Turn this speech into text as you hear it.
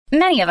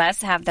Many of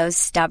us have those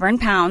stubborn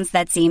pounds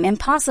that seem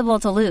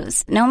impossible to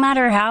lose, no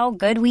matter how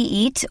good we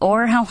eat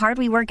or how hard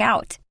we work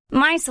out.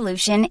 My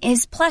solution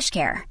is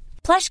PlushCare.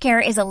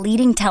 PlushCare is a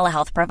leading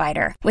telehealth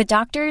provider with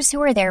doctors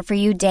who are there for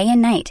you day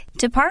and night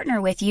to partner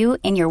with you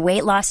in your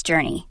weight loss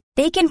journey.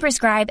 They can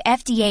prescribe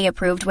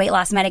FDA-approved weight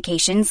loss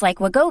medications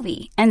like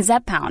Wegovy and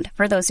Zepbound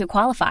for those who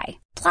qualify.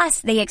 Plus,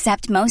 they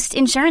accept most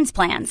insurance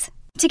plans.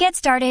 To get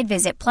started,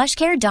 visit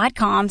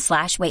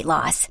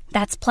plushcare.com/weightloss.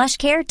 That's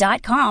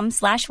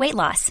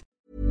plushcare.com/weightloss.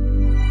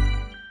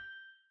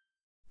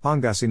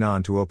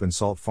 Pangasinan to open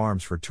salt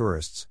farms for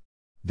tourists.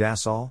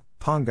 Dasal,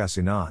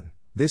 Pangasinan.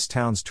 This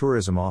town's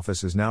tourism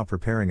office is now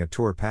preparing a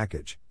tour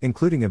package,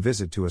 including a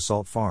visit to a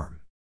salt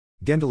farm.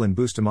 Gwendolyn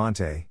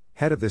Bustamante,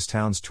 head of this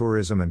town's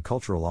tourism and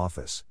cultural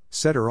office,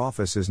 said her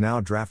office is now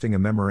drafting a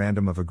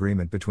memorandum of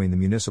agreement between the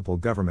municipal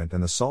government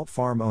and the salt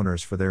farm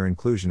owners for their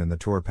inclusion in the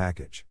tour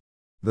package.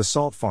 The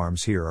salt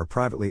farms here are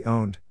privately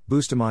owned,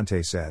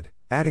 Bustamante said,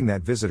 adding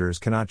that visitors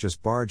cannot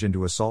just barge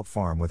into a salt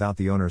farm without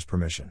the owner's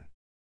permission.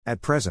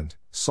 At present,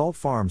 salt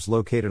farms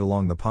located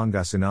along the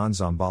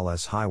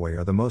Pangasinan-Zambales highway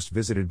are the most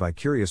visited by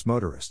curious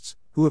motorists,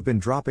 who have been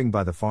dropping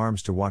by the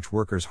farms to watch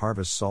workers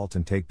harvest salt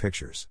and take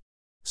pictures.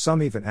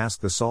 Some even ask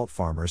the salt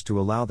farmers to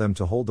allow them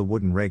to hold the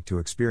wooden rake to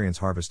experience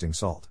harvesting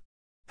salt.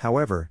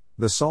 However,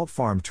 the salt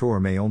farm tour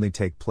may only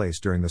take place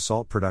during the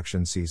salt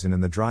production season in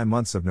the dry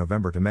months of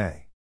November to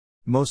May.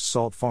 Most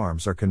salt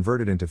farms are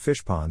converted into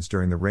fish ponds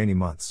during the rainy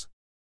months.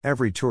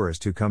 Every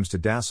tourist who comes to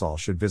Dasal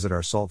should visit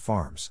our salt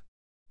farms.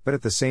 But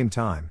at the same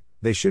time,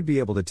 they should be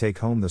able to take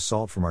home the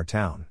salt from our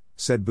town,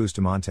 said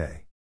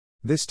Bustamante.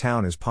 This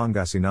town is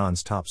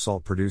Pangasinan's top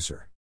salt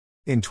producer.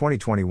 In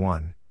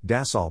 2021,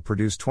 Dasal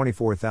produced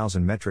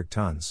 24,000 metric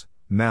tons,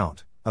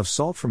 of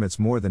salt from its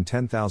more than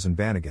 10,000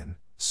 Banagan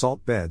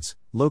salt beds,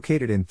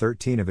 located in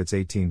 13 of its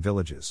 18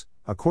 villages,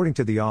 according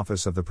to the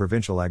Office of the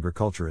Provincial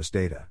Agriculturist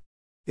data.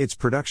 Its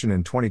production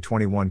in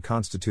 2021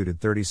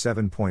 constituted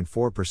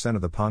 37.4%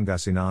 of the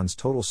Pangasinan's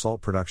total salt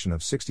production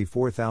of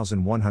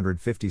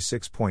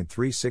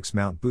 64,156.36.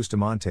 Mount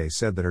Bustamante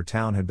said that her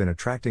town had been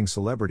attracting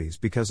celebrities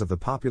because of the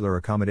popular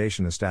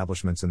accommodation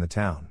establishments in the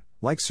town,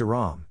 like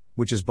Siram,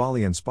 which is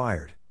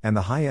Bali-inspired, and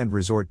the high-end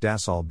resort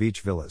Dasal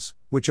Beach Villas,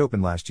 which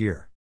opened last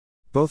year.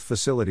 Both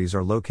facilities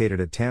are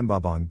located at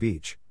Tambabong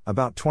Beach,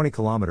 about 20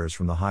 kilometers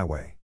from the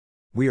highway.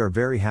 We are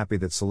very happy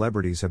that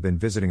celebrities have been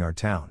visiting our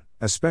town,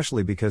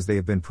 especially because they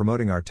have been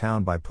promoting our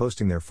town by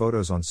posting their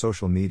photos on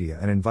social media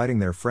and inviting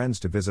their friends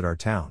to visit our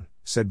town,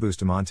 said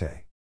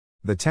Bustamante.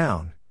 The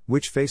town,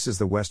 which faces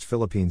the West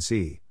Philippine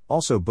Sea,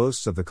 also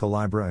boasts of the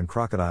Calibra and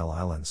Crocodile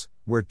Islands,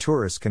 where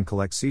tourists can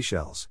collect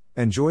seashells,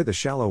 enjoy the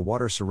shallow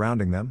water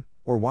surrounding them,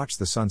 or watch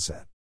the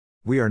sunset.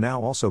 We are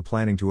now also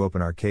planning to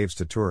open our caves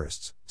to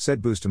tourists,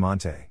 said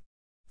Bustamante.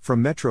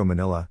 From Metro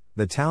Manila,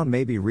 the town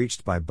may be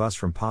reached by bus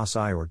from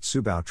Pasay or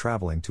Tsubao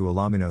traveling to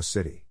Alaminos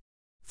City.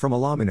 From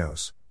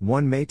Alaminos,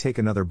 one may take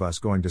another bus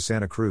going to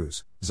Santa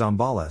Cruz,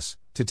 Zambales,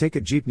 to take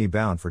a jeepney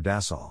bound for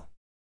Dasal.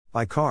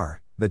 By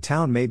car, the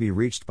town may be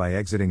reached by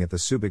exiting at the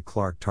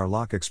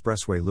Subic-Clark-Tarlac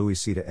Expressway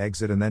Luisita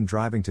exit and then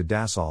driving to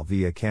Dasal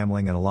via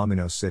Camling and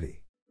Alaminos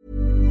City.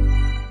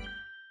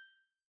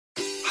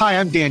 Hi,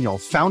 I'm Daniel,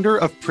 founder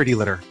of Pretty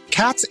Litter.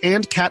 Cats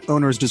and cat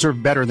owners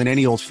deserve better than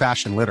any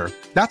old-fashioned litter.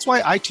 That's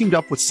why I teamed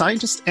up with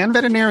scientists and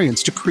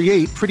veterinarians to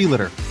create Pretty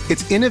Litter.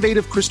 Its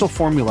innovative crystal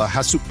formula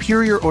has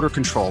superior odor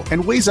control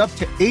and weighs up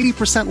to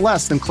 80%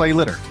 less than clay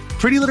litter.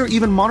 Pretty Litter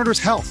even monitors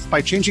health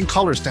by changing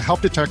colors to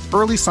help detect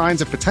early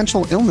signs of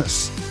potential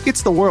illness.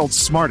 It's the world's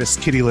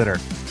smartest kitty litter.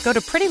 Go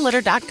to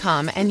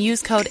prettylitter.com and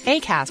use code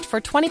ACAST for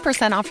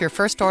 20% off your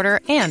first order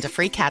and a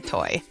free cat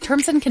toy.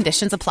 Terms and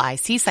conditions apply.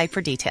 See site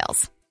for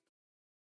details.